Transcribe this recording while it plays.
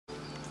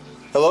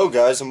Hello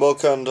guys and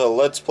welcome to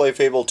Let's Play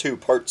Fable 2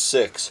 Part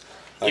 6.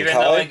 Even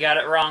though I got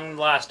it wrong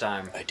last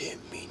time. I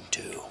didn't mean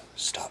to.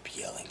 Stop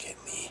yelling at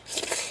me.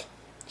 Is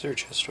there a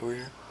chest over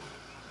here?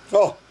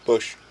 Oh,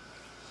 bush.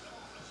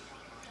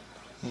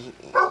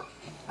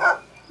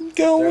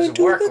 Going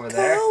to the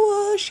car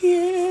wash,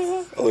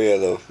 yeah. Oh yeah,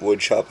 the wood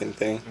chopping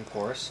thing. Of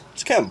course.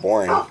 It's kind of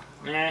boring.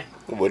 Nah.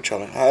 The wood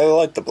chopping. I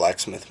like the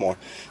blacksmith more.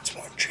 It's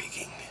more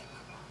intriguing.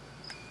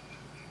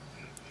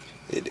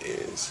 It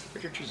is.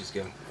 Where'd your cheeses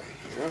go? Right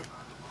here.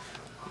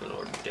 Good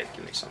Lord, Dick,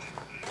 give me some.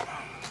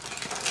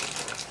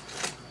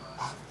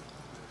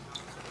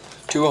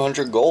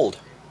 200 gold.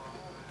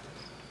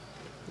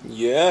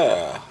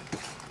 Yeah.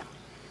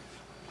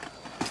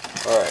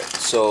 Alright,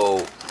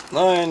 so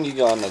then you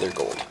got another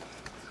gold.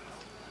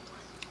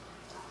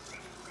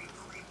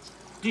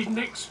 Didn't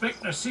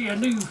expect to see a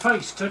new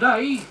face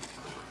today.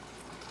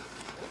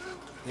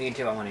 We need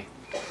to about money.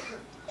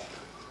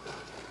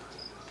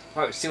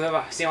 Alright, see how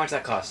much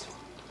that cost.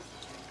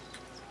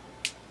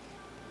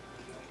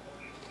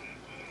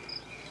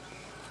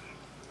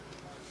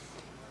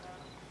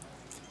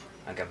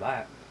 I could buy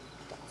it.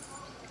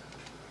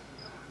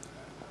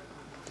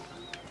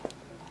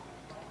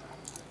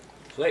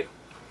 Sweet.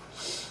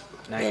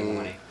 Now you have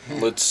money.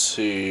 Let's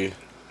see.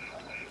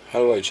 How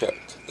do I check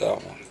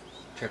that one?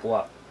 Check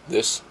what?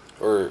 This?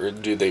 Or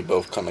do they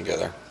both come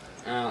together?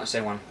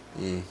 Say one.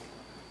 Mm.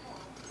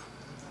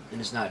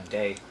 And it's not a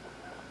day.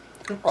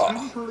 The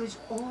temple is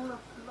all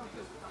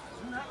aflutter.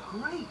 Isn't that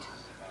great?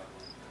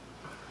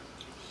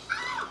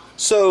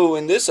 So,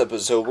 in this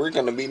episode, we're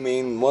going to be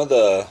meeting one of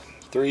the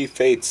 3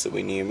 fates that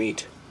we need to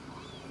meet.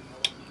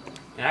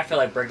 And I feel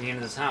like breaking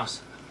into this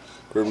house.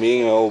 We're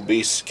meeting an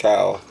obese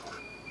cow.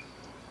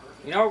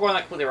 You know we're going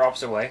like completely the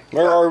opposite way.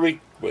 Where are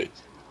we? Wait.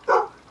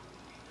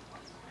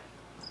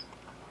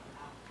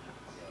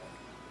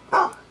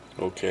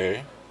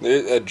 Okay.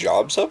 A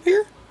job's up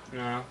here?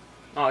 No.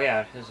 Oh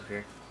yeah, it is up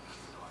here.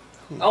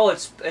 Oh,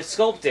 it's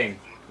sculpting.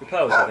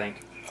 Repose, I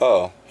think.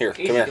 Oh, here.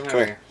 Easy, come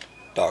here.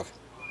 Dog.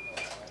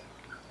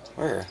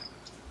 Where?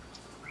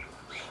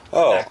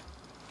 Oh. Back.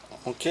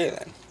 Okay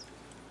then.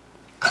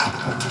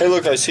 Hey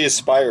look, I see a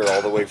spire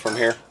all the way from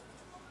here.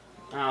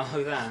 Oh,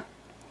 look at that.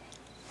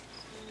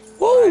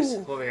 Whoa! Nice.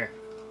 Go over here.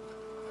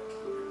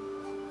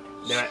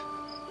 Do it.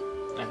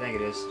 I think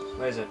it is.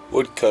 What is it?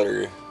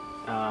 Woodcutter.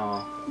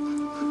 Oh.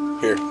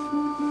 Here.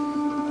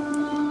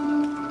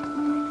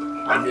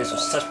 I do this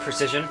with such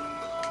precision.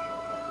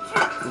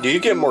 Do you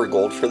get more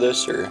gold for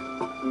this, or?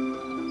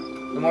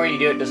 The more you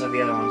do it, just like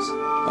the other ones.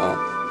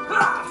 Oh.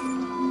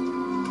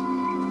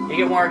 You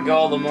get more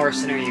gold, the more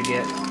center you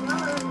get.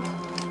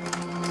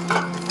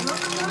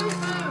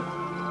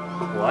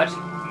 What?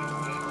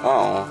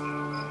 Oh.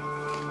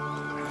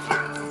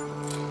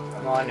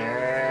 Money.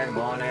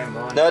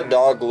 That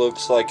dog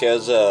looks like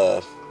has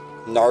a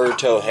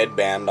Naruto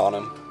headband on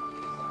him.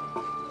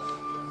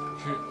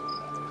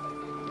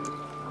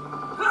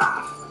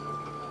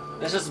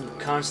 This is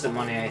constant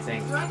money, I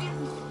think.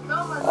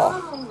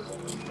 Oh.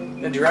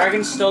 The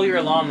dragon stole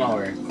your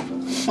lawnmower.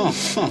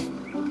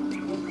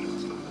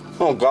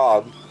 Oh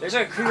god. There's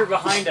a creeper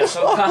behind us.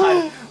 Oh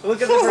god.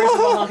 Look at the person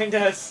behind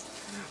us.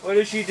 What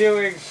is she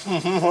doing?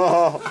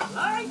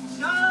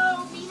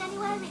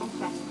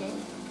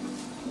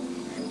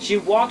 She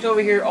walked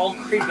over here all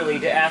creepily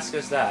to ask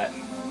us that.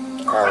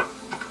 Oh.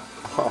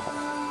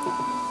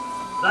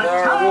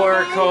 Our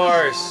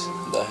workhorse.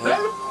 The heck?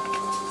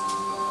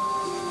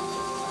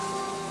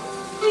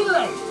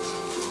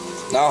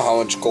 Now how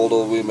much gold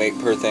will we make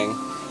per thing?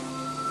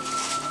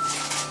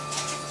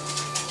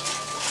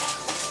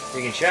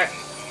 We can check.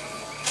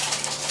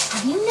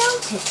 Have you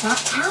noticed that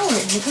tower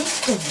in the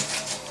distance?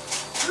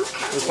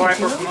 Required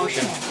for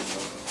promotion.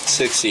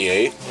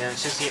 68? Yeah,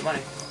 68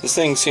 money. This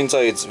thing seems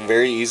like it's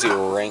very easy to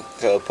rank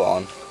up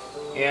on.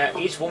 Yeah,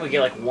 each one we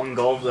get like 1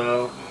 gold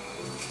though.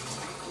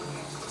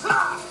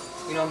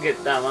 You don't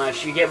get that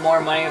much. You get more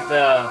money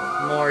the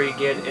more you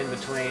get in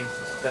between.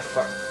 The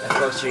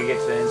closer you get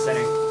to the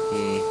center.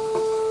 Hmm.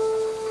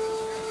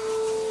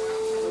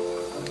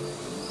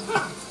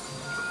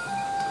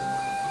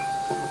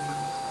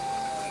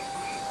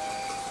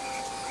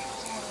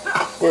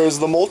 Where's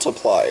the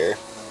multiplier?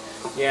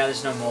 Yeah,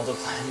 there's no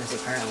multiplier in this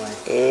apparently.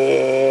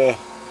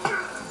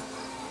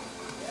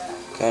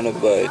 Kind of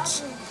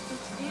bites.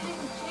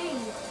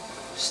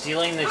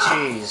 Stealing the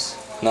cheese.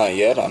 Not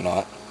yet, I'm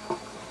not.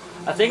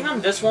 I think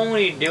on this one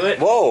when you do it...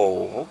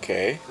 Whoa,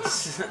 okay.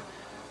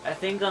 I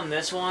think on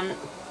this one,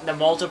 the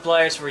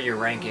multiplier is for your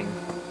ranking.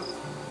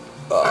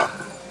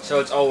 So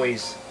it's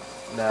always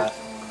that.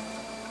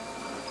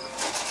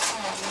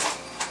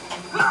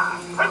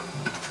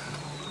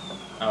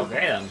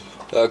 Okay then.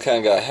 I kind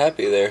of got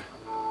happy there.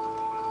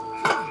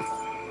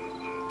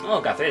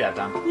 Oh, got 3 that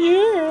time.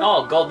 Yeah.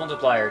 Oh, gold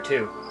multiplier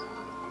too.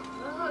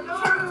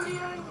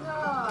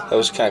 That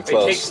was kind of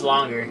close. It takes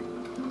longer.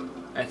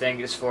 I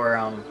think it's for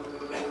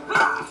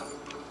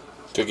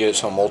to get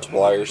some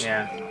multipliers.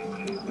 Yeah.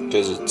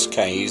 Because it's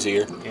kind of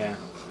easier. Yeah.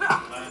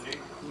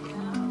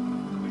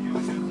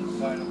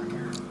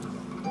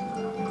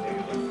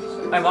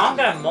 My mom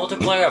got a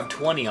multiplier of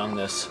 20 on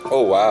this.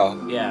 Oh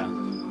wow. Yeah.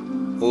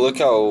 Well, look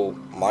how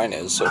mine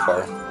is so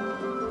far.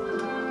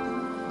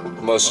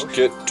 Must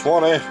get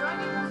 20.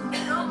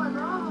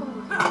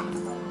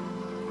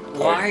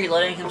 Why are you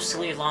letting him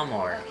steal your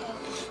lawnmower?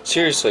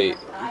 Seriously,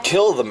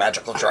 kill the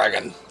magical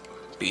dragon.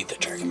 Beat the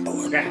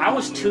dragonborn. Okay, how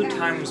is 2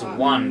 times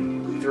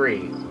 1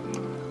 3?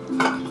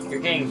 You're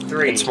getting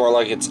 3. It's more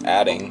like it's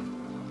adding.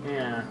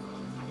 Yeah.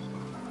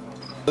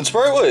 That's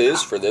probably what it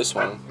is for this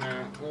one.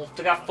 Yeah. Well,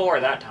 they got 4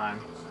 that time.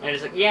 And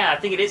it's like, yeah, I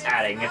think it is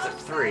adding. It's at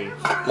 3.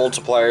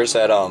 Multipliers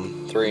at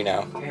 3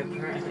 now.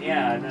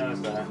 Yeah, I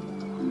noticed that.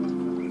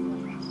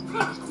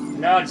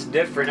 No, it's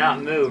different. Now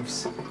it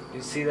moves.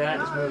 You see that?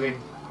 It's moving.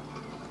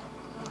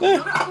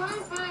 Yeah.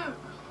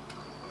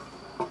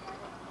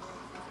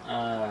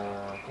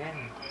 Okay.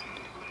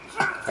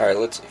 Alright,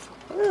 let's see.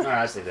 Alright,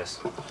 let's do this.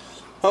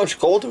 How much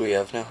gold do we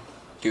have now?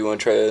 Do you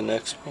want to try the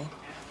next one?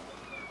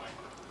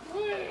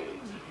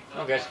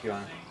 Okay, let's keep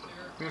on.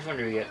 Which one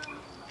do we get?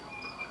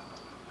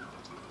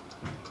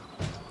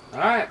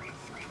 Alright.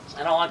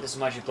 I don't like this as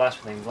much as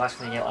Blasphemy.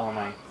 Blasphemy get all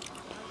money.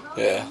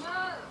 Yeah.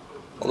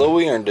 Although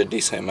we earned a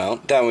decent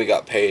amount. Then we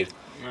got paid.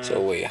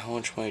 So wait, how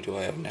much money do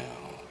I have now?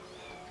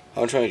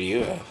 How much money do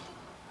you have?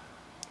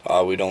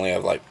 We'd only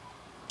have like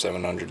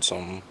 700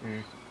 something.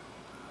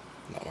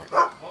 Not working.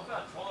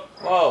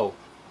 Whoa!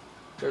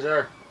 There's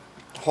her.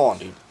 Hold on,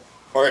 dude.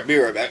 Alright, be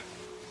right back.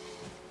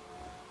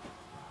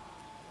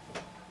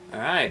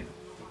 Alright.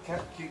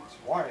 Cat keeps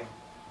whining.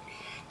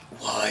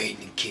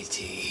 Whine,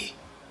 kitty.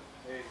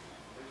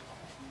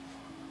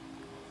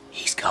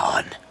 He's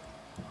gone.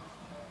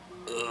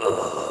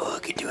 Ugh, I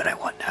can do what I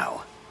want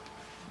now.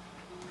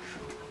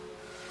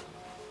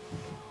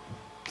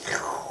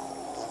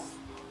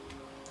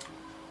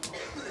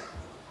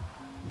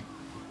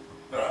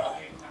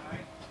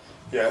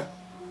 Yeah.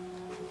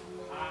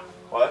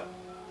 What?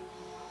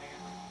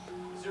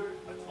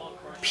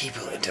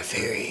 People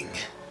interfering.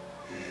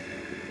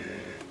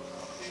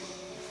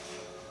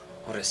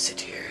 I'll just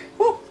sit here.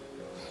 Woo.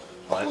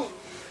 What?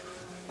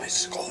 My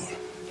skull.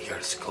 You got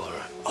a score.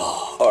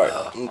 Oh,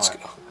 alright, let's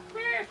go.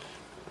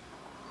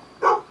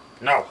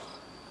 No.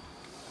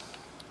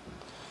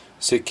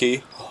 Sit key.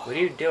 What are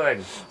you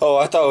doing? Oh,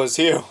 I thought it was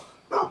you.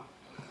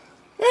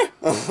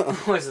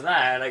 What was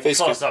that? Like, Face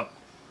close kick. up.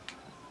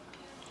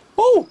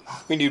 Oh,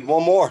 we need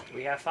one more.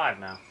 We have 5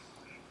 now.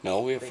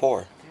 No, we have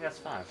 4. I think that's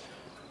 5.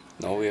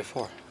 No, we have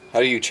 4. How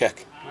do you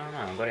check? I don't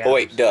know. Go to Oh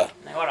wait, items. duh.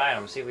 Now go to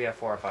items. See if we have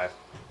 4 or 5.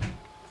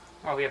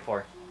 Oh, we have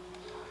 4.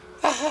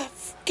 I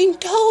fucking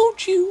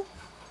told you.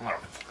 I'm gonna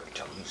fucking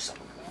tell you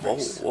something. Whoa,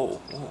 whoa,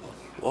 whoa,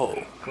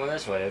 whoa. Go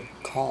this way, dude.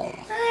 Calm.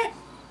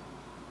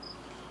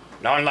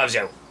 No one loves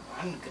you.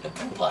 I'm gonna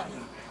poop on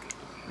you.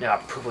 Yeah,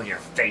 I'll poop on your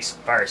face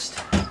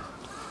first.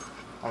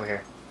 Over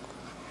here.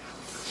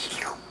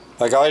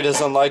 My guy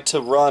doesn't like to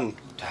run.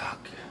 Talk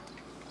to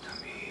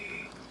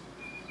me,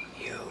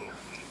 you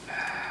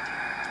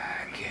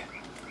fag.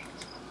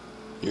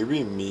 You're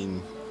being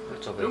mean.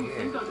 What's over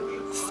here?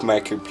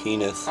 Smack your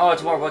penis. Oh,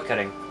 it's more wood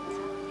cutting.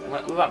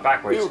 We went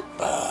backwards.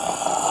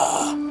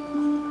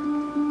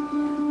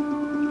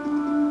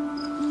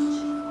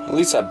 At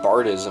least that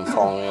Bart isn't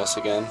following us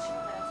again.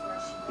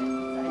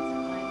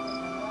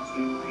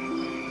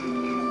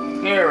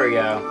 Here we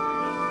go.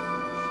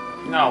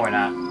 No, we're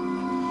not.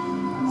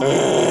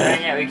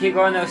 Dang it, we keep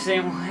going the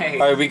same way.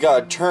 Alright, we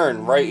got a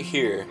turn right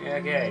here. Yeah,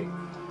 okay.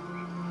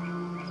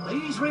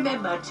 Please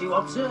remember to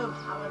observe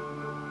how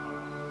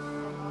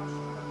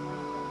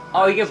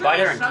Oh, you can buy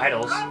different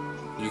titles.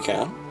 You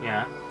can?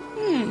 Yeah.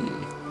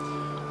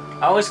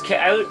 I always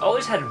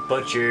had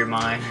butcher in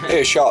mind.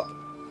 Hey, shop.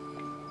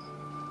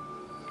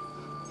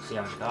 See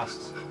how much it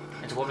costs.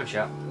 It's a woman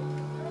shop.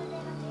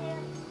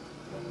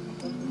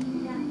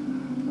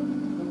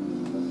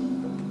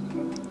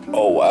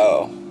 Oh,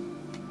 wow.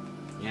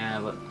 Yeah,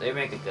 but they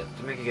make it good.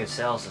 To make a good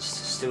sales,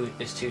 it's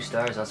 2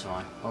 stars. That's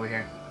why. Over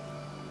here.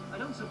 I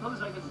don't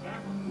suppose I can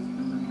stand.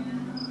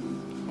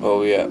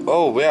 Oh, yeah.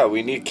 Oh, yeah,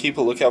 we need to keep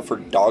a lookout for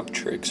dog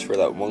tricks for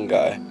that one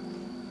guy.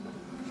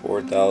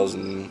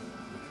 4,000.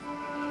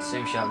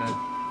 Same shop, dude.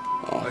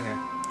 Oh. Over here.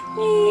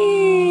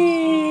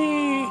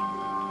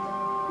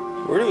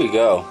 Where do we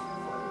go?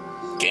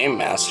 Game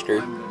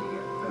Master.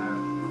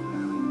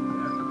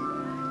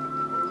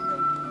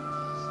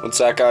 What's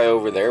that guy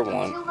over there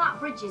want? Until that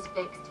bridge is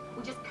fixed,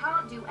 we just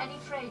can't do any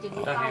trading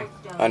with Okay.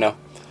 Stone. I know.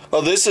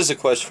 Oh, this is a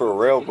quest for a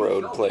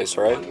railroad place,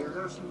 right?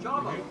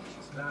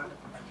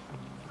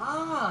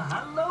 Ah,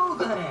 hello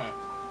there.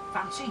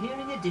 Fancy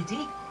hearing a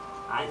ditty?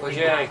 I think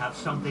Okay. I have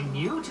something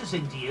new to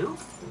sing to you.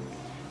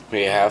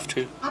 We have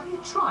to. Have you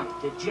tried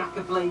the Jack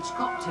of Blades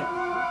cocktail?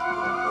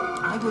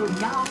 I will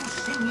now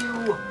sing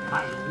you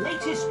my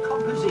latest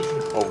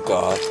composition. Oh,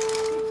 God.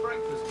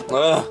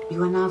 Ugh.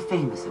 You are now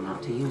famous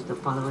enough to use the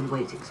follow and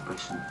wait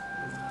expression.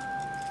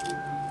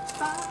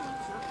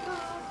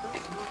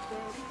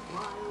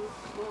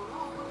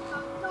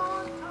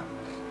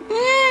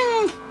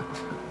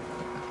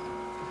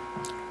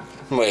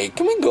 Wait,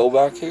 can we go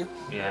back here?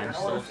 Yeah, I'm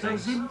still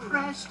Authors things.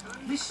 impressed,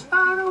 The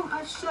sparrow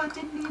has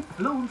certainly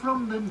flown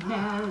from the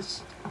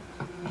nest.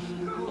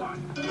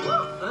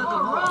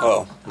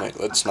 Oh, wait,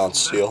 let's not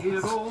steal.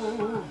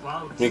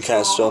 We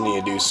kind of still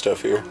need to do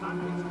stuff here.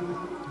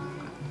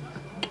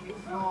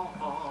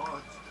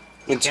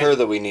 It's her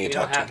that we need You to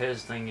don't talk have to.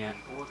 his thing yet.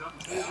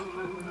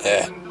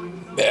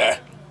 Yeah.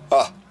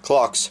 Ah,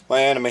 clocks.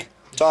 My enemy.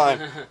 Time.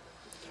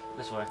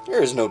 This way.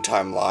 There is no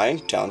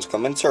timeline. Towns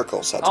come in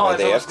circles. That's Oh, why it's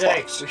they have almost day.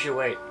 clocks. We should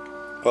wait.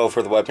 Oh,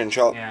 for the weapon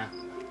shop? Yeah.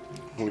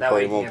 We That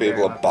probably way you won't can be get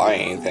able to better buy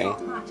anything.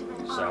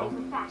 So?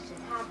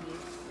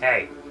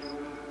 Hey.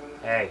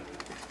 Hey.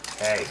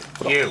 Hey.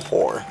 What You. a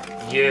whore.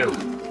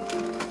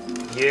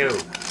 You.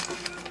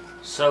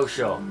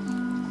 Social.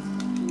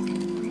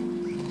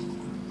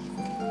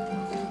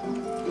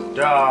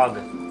 Dog.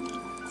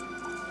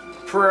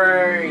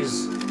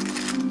 Praise.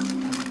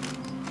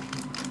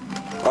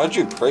 Why'd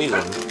you praise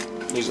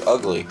him? He's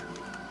ugly.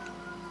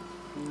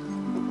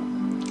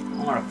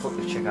 I'm gonna flip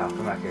this chick off.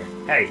 Come back here.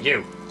 Hey,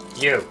 you.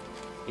 You.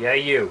 Yeah,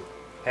 you.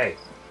 Hey.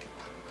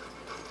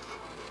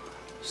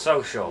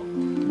 Social.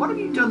 What have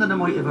you done that I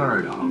might have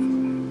heard of?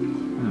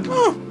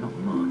 Not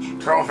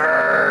much. Trophy!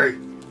 I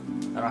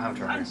don't have a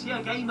trophy. Fancy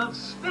a game of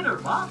spinner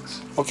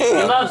box? Okay He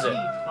then. loves it.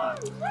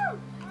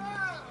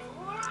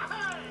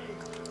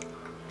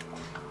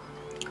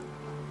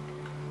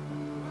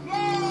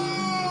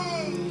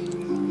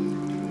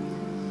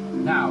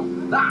 Now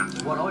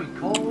that's what I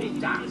call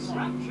dancing.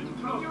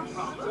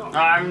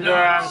 I'm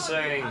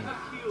dancing.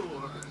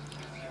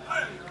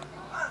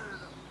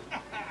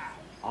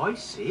 I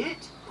see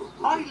it.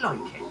 I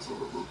like it.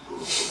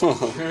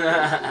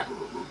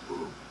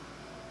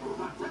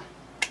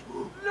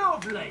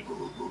 Lovely.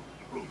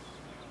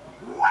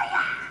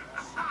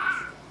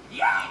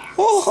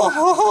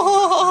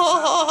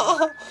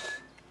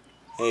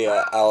 Hey,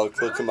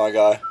 Alec, look at my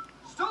guy.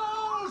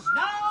 Stalls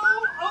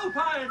now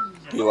open.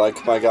 You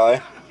like my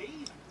guy?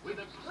 With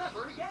a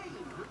clever game.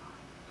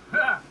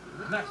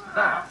 Messed that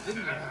up,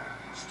 didn't you?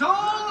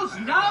 Stalls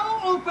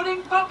now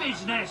opening for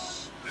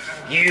business.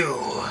 You.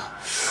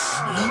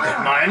 Look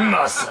at my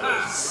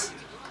muscles.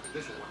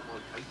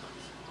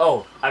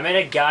 Oh, I made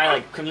a guy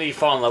like completely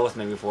fall in love with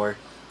me before.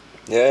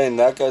 Yeah, and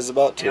that guy's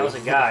about And it was a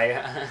to.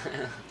 guy.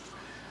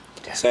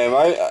 Same.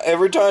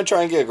 Every time I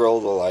try and get a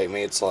girl to like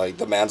me, it's like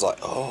the man's like,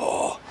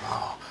 oh.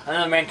 And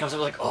then the man comes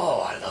up like,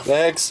 oh, I love The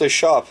heck's the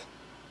shop?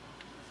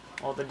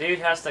 Well, the dude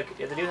has to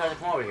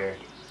come over here.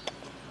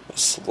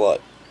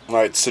 Slut.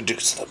 Alright,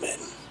 seduce them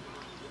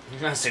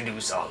in.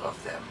 Seduce all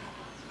of them.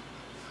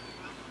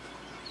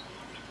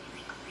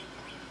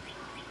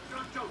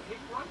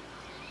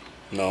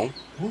 No.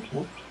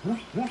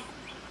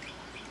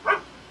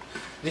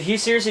 Did he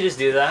seriously just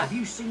do that? Have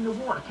you seen the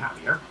water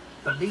carrier?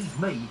 Believe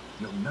me,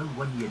 you'll know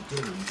when you do.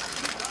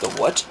 The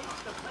what?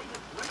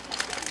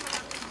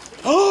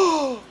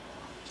 Oh!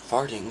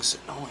 Farting's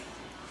annoying.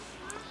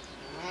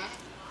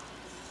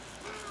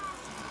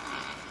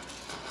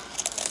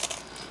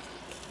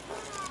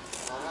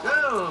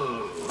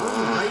 Oh,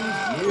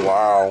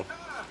 Wow.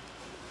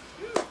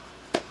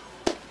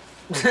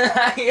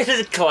 You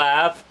just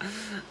clap.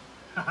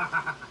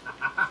 That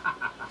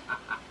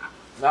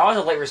was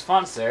a late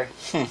response there.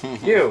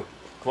 You,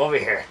 come over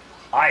here.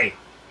 I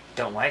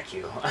don't like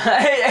you.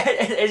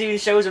 As he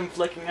shows him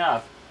flicking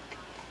off.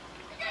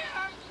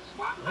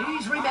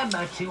 please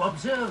remember to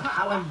observe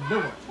our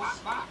laws.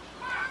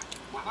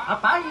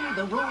 Obey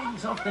the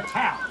rules of the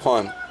town.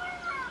 Hold on.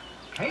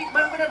 Keep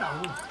moving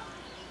along.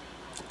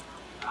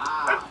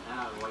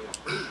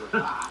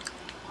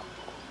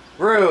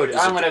 Rude,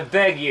 I'm gonna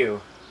beg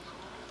you.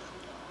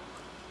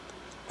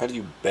 How do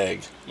you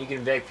beg? You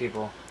can beg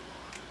people.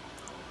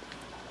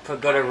 Go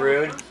to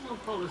rude. Personal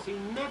policy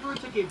never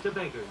to give to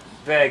beggars.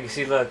 Beg,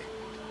 see look.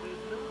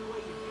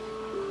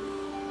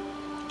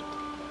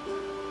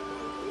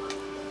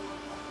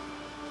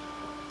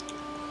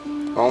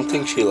 I don't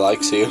think she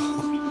likes you.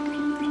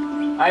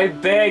 I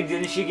begged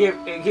and she gave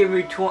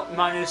me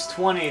minus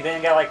 20,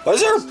 then got like... Why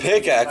is there a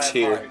pickaxe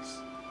here? parts.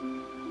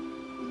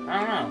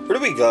 I don't know. Where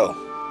do we go?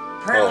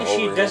 Apparently Oh,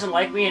 she over doesn't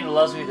like me and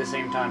loves me at the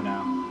same time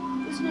now.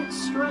 Isn't it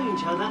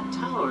strange how that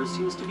tower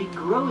seems to be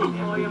growing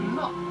every year?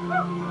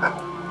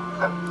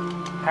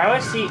 How do I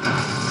see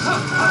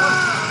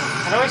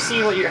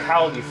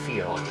how you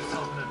feel?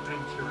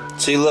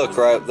 See, look,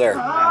 right up there.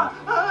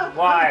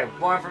 Why?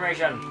 More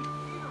information.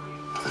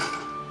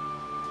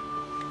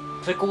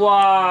 Click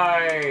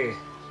Y.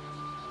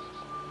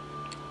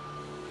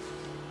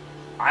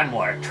 I'm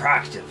more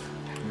attractive.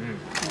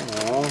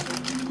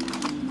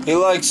 Aw. He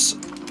likes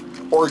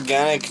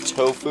organic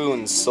tofu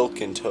and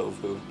silken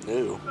tofu.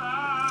 Ew.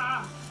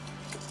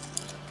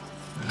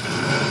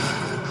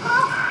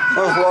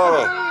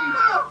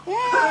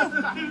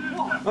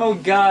 Oh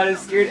god, it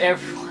scared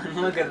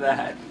everyone. Look at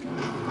that.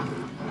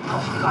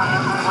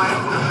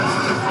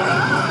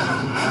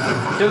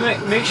 So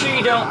make sure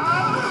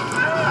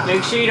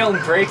you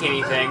don't break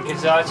anything,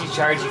 because they'll actually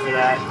charge you for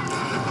that.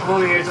 Come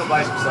over here to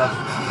buy some stuff.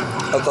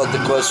 I thought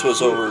the quest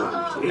was over.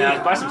 No,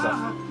 let's buy some stuff.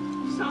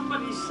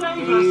 Somebody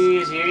save us!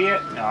 He's here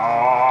yet?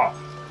 No.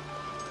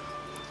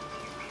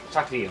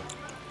 Talk to you.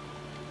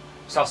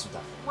 Sell some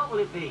stuff. What will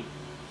it be?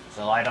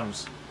 Sell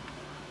items.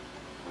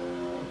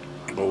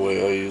 Oh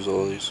wait, I use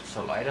all these.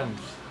 Sell items.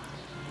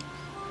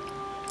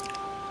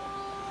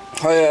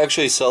 I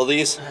actually sell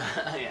these.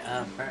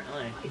 Yeah,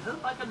 apparently. I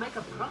hope I can make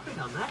a profit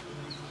on that.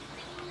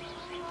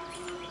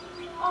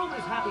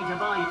 Always happy to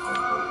buy.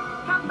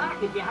 Come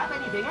back if you have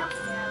anything else.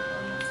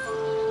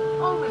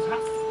 Always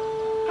happy.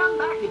 Come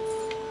back if...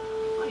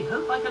 I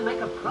hope I can make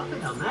a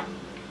profit on that.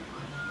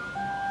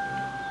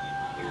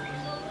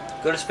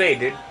 Go to Spade,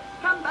 dude.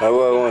 Come back Why would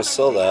I if you wanna have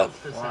sell anything that? else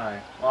to sell.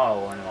 Why?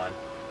 Oh, never mind.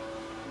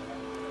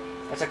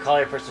 That's a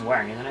collar person's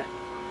wearing, isn't it?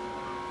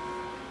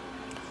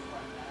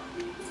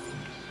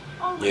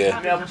 Always Yeah.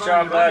 happy Milk to buy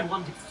chocolate. your own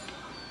one to-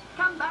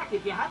 Come back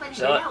if you have anything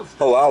Sell it. else.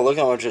 Oh wow, look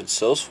how much it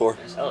sells for.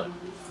 Sell it.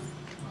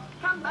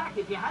 Come back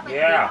if you have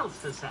anything Yeah. else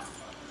to sell.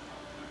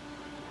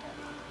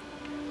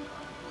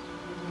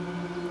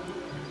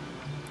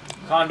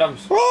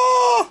 Condoms.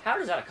 Ah! How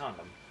is that a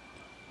condom?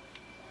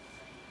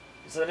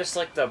 Is that just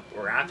like the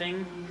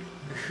wrapping?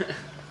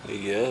 I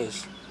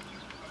guess.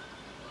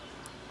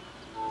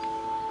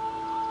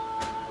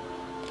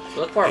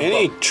 Look for a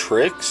Any book.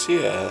 tricks?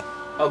 Yeah.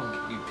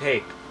 Oh,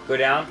 hey, go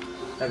down.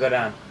 No, go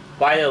down.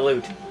 Buy the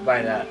loot.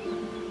 Buy that.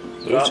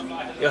 Well,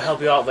 it'll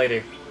help you out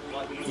later.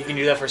 You can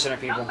do that for center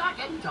people. Come back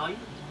anytime.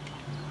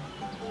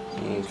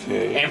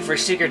 Okay. And for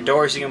secret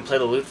doors, you can play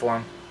the loot for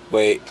them.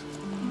 Wait.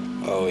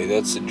 Oh wait,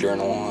 that's the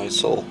journal I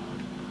sold.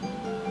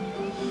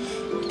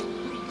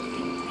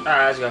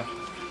 Alright, let's go.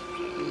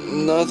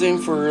 Nothing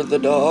for the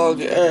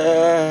dog.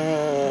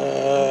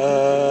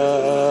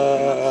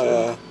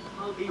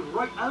 I'll be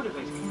right out of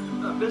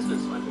it.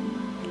 Business like.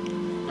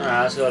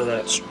 Alright, let's go to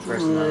the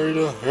person then. Straight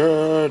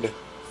ahead.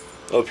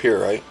 Up here,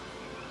 right?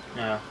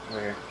 No, over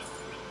here.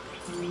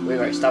 Wait,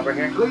 right, stop right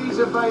here. Please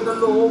obey the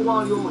law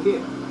while you're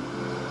here.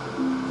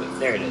 Wait,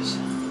 there it is.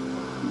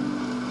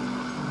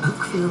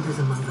 Oakfield is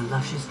among the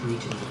lushest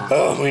regions of Africa.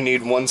 Oh, we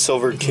need one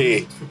silver It key.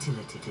 owes its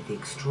fertility to the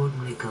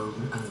extraordinary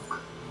golden oak,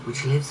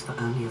 which lives for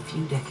only a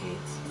few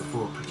decades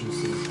before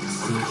producing a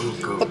single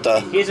golden What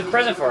the? He has a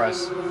present for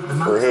us. The For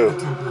monks who? of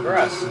the Temple of For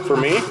us. For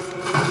me?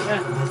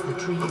 Yeah. And as the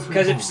trees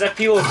Because if reborn, the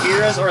people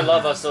fear us or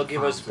love us, they'll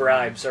give us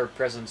bribes or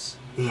presents.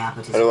 the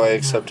abbot is How do I very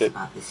accept nervous it?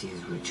 about this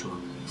year's ritual.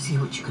 See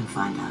what you can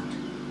find out.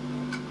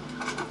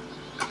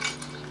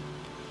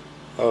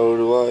 How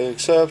do I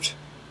accept?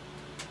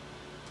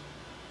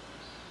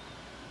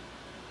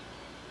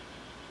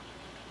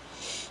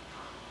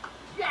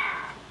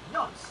 Yeah,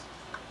 nuts.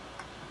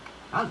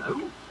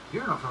 Hello.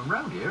 You're not from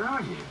round here,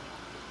 are you?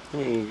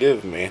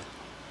 Give me.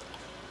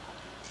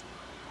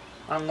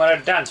 I'm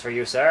gonna dance for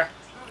you, sir.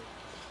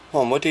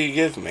 Mom, what do you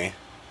give me?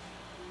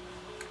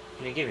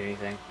 He didn't give you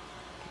anything.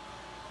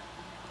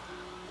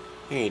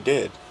 Yeah, he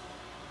did.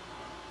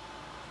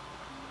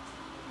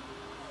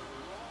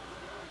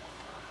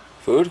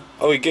 Food?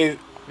 Oh, he gave...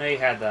 No, you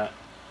had that.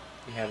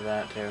 You had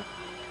that too.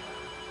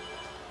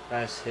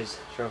 That's his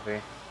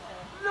trophy.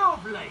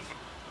 Lovely.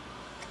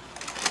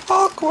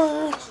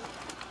 Awkward.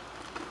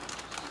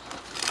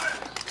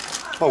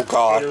 Oh, He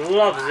God.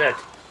 loves it.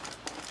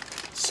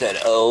 Said,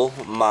 oh,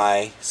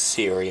 my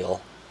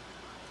cereal.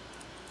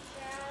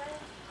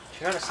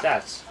 Check out his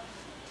stats.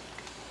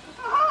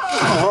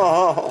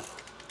 Oh.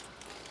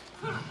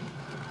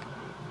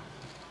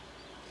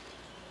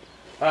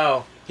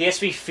 Oh, he has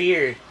to be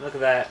feared. Look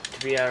at that.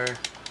 To be our...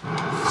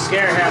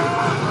 Scare him.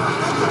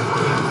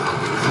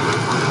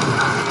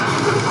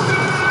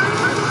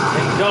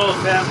 Engulf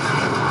him.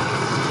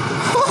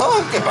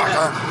 Get back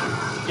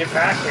here. Get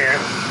back here.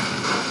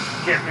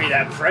 Give me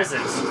that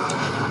present.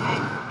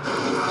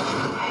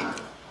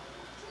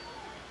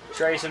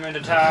 Trace him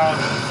into town.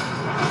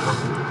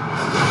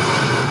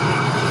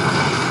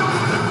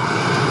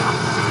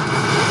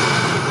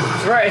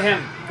 Threaten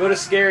him. Go to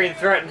Scary and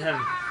threaten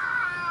him.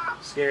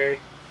 Scary.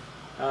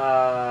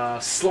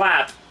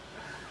 Slap.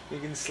 You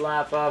can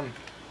slap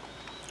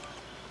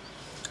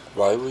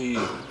Why we...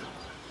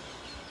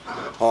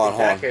 Hold on,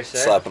 Back here, sir.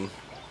 Slap him.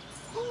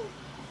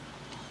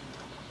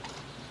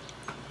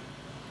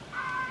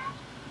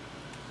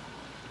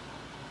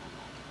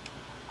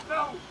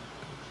 No.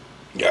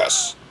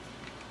 Yes.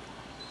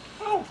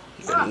 Oh.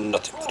 You're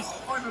nothing at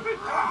all. I'm a bit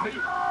grumpy.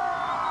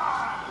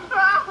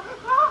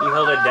 You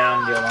hold it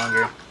down to get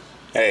longer.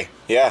 Hey,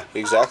 yeah,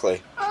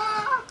 exactly.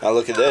 Now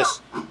look at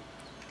this.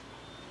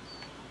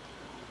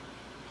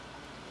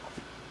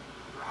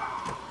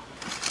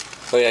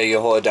 Oh yeah, you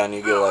hold it down,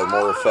 you get like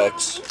more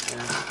effects.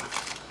 Yeah.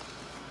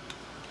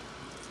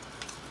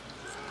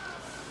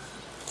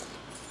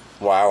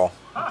 Wow.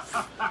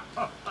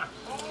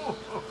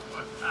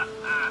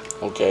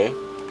 Okay.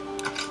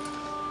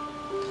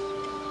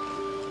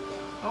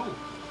 Oh,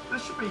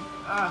 this should be,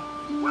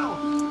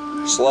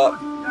 well, Slap.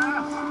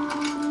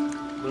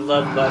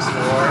 Bloodlust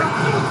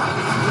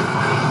war.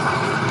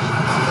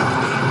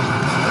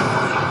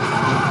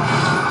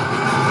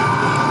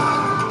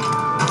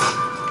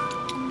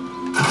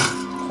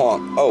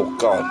 Hold on. Oh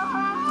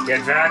God.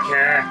 Get back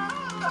here.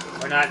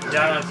 We're not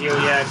done with you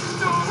yet.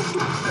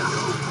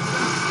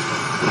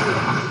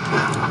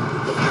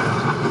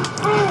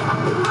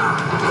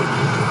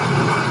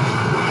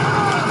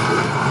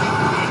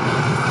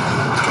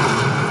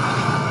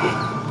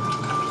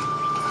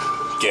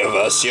 Give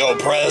us your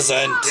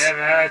present!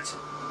 Damn it!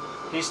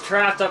 He's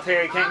trapped up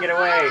here. He can't get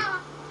away.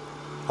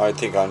 I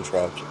think I'm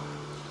trapped.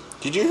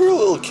 Did you hear a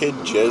little kid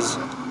jizz?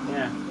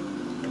 Yeah.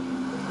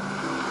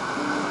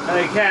 No,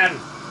 he can.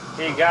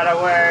 He got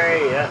away.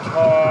 That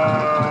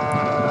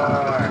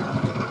whore.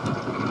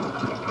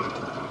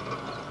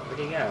 Where'd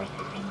he go?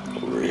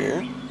 Over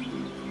here?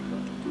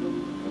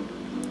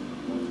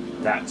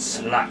 That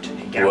slut.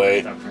 He got away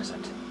with our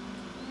present.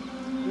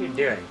 What are you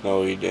doing?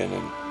 No, he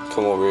didn't.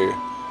 Come over here.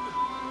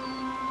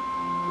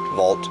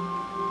 Vault.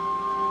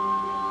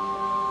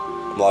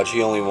 Watch,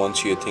 he only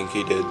wants you to think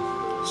he did.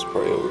 It's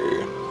probably over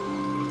here.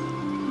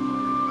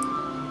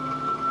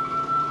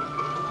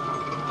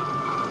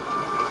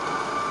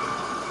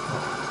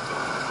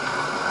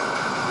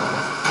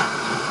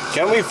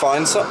 Can we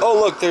find some? Oh,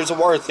 look, there's a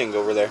water thing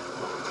over there.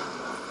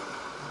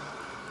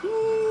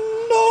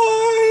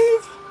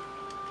 Knife!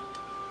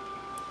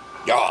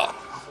 Yeah.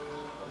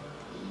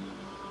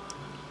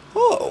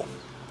 Oh.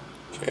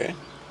 Okay.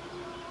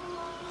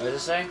 What does it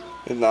say?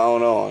 No,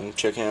 no, I'm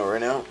checking it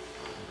right now.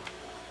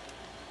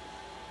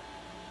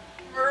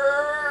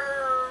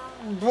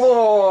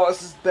 Oh,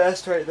 this is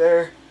best right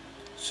there.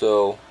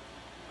 So,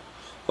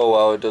 oh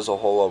wow, it does a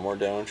whole lot more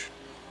damage.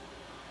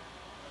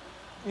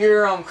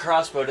 Your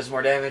crossbow does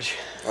more damage.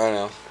 I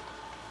know.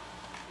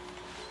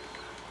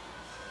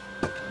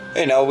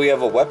 Hey, now we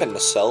have a weapon to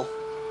sell.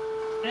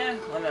 Yeah,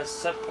 when that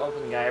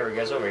open guy ever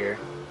goes over here.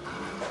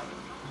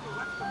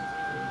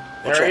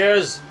 Watch There he out.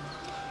 is.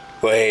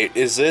 Wait,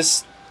 is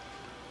this...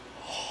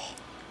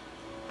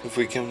 If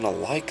we get him to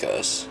like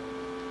us...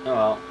 Oh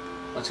well,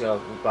 let's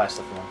go buy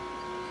stuff from him.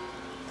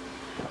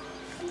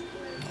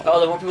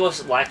 Oh, the more people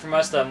like from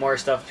us, the more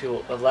stuff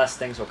people, the less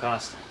things will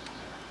cost.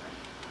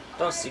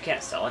 You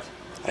can't sell it.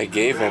 I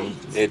gave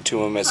it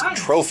to him as a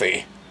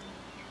trophy.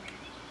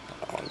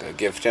 I'm gonna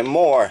gift him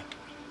more.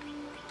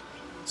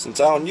 Since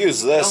I don't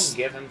use this. Don't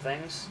give him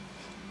things.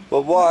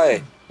 But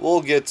why?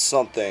 We'll get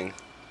something.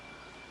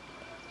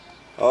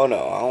 Oh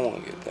no, I don't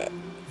want to get that.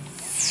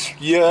 This is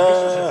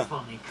Yeah! a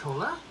funny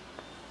colour.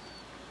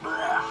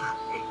 Ugh,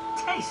 it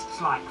tastes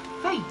like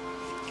feet.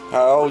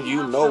 How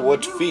you know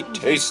what feet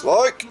taste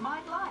like? You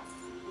might like.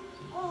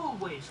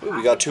 Always Ooh,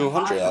 we got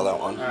 200 out of that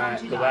one.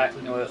 Alright, go back.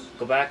 You know what,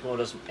 go back and we'll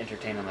just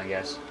entertain them, I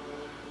guess.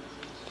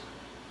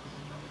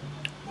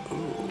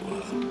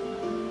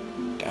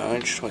 Ooh.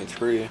 Damage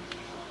 23.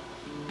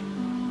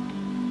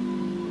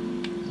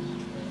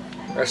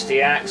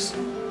 Rusty axe.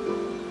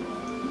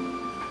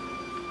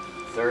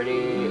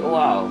 30. Oh,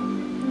 wow.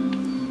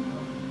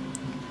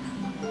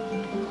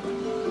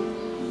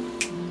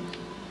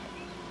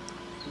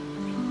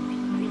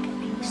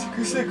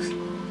 $66.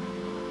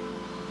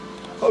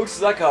 How much does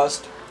that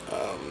cost?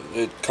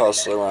 It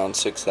costs around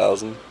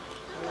 6,000.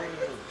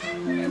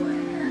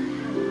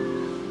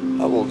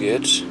 I will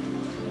get. You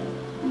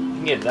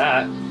can get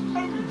that.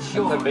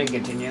 Enjoy. Equip and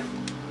continue.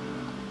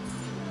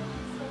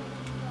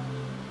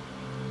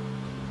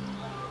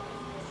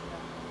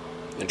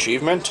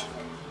 Achievement?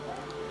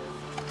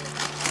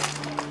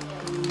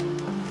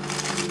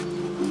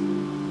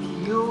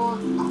 Pure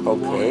Okay.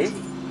 quality.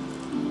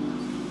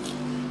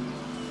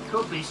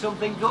 Could be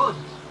something good.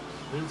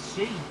 We'll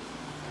see.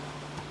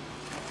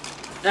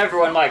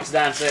 Everyone likes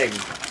dancing.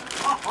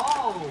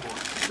 Oh,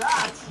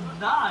 that's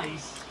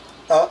nice.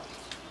 Oh.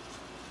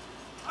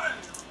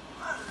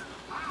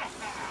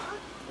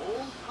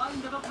 All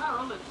kind of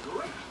apparel at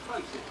great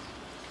prices.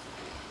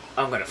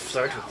 I'm gonna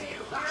flirt with you.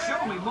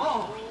 Show me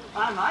more.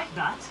 I like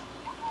that.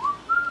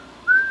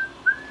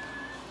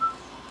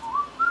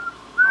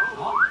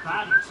 Not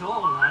bad at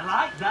all. I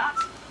like that.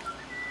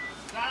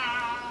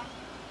 Ah.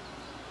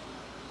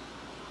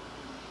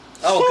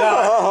 Oh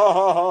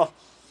god.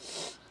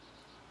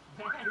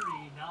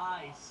 Very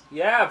nice.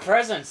 Yeah,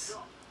 presents.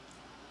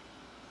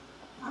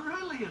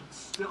 Brilliant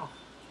stuff.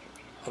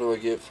 How do I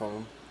get from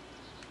him?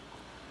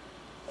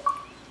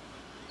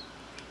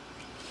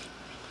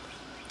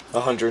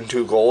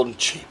 102 gold,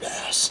 cheap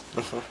ass.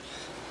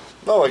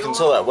 Oh, I can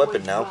sell that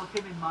weapon now.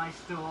 Welcome in my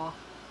store.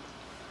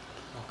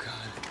 Oh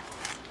god.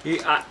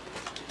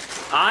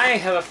 I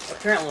have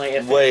apparently.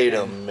 Wait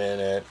a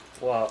minute.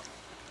 What?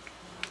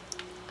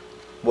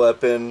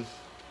 Weapon,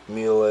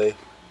 melee.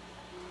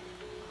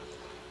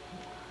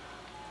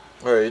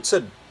 Alright, it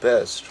said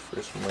best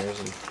for some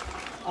reason.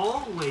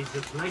 Always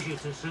a pleasure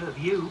to serve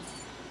you.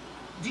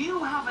 Do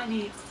you have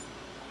any...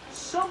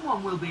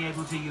 Someone will be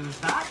able to use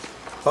that.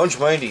 How much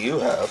money do you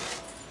have?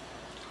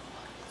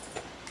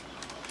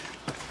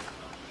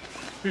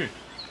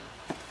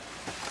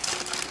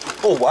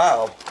 Oh,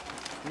 wow.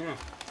 Yeah.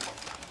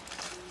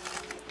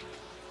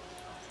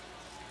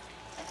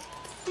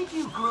 Did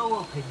you grow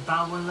up in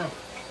Bower Lake?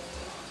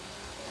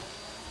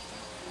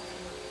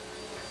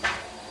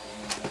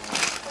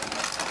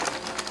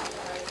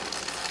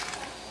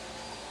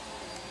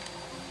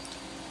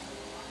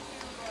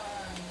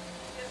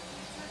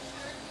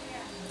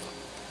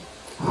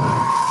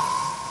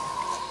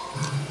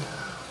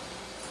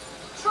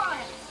 Try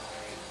it.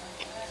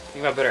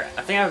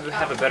 I think I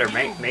have a better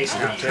mace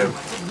now too.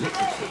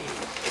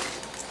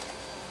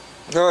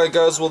 Alright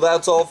guys, well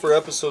that's all for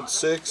episode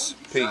 6.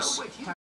 Peace.